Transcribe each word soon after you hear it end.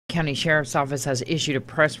County Sheriff's Office has issued a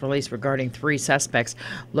press release regarding 3 suspects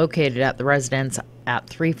located at the residence at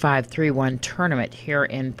 3531 Tournament here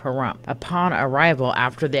in Pahrump. Upon arrival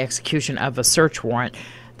after the execution of a search warrant,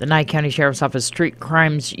 the Nye County Sheriff's Office Street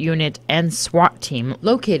Crimes Unit and SWAT team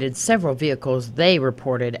located several vehicles they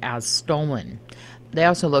reported as stolen. They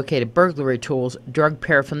also located burglary tools, drug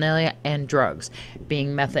paraphernalia, and drugs, being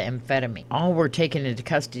methamphetamine. All were taken into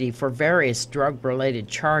custody for various drug-related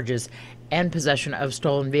charges and possession of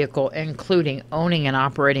stolen vehicle, including owning and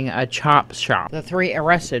operating a chop shop. The 3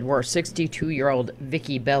 arrested were 62-year-old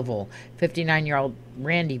Vicky Bevel, 59-year-old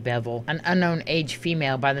Randy Bevel, an unknown age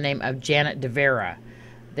female by the name of Janet DeVera.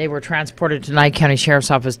 They were transported to Nye County Sheriff's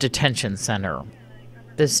Office Detention Center.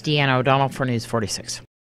 This is Deanna O'Donnell for News 46.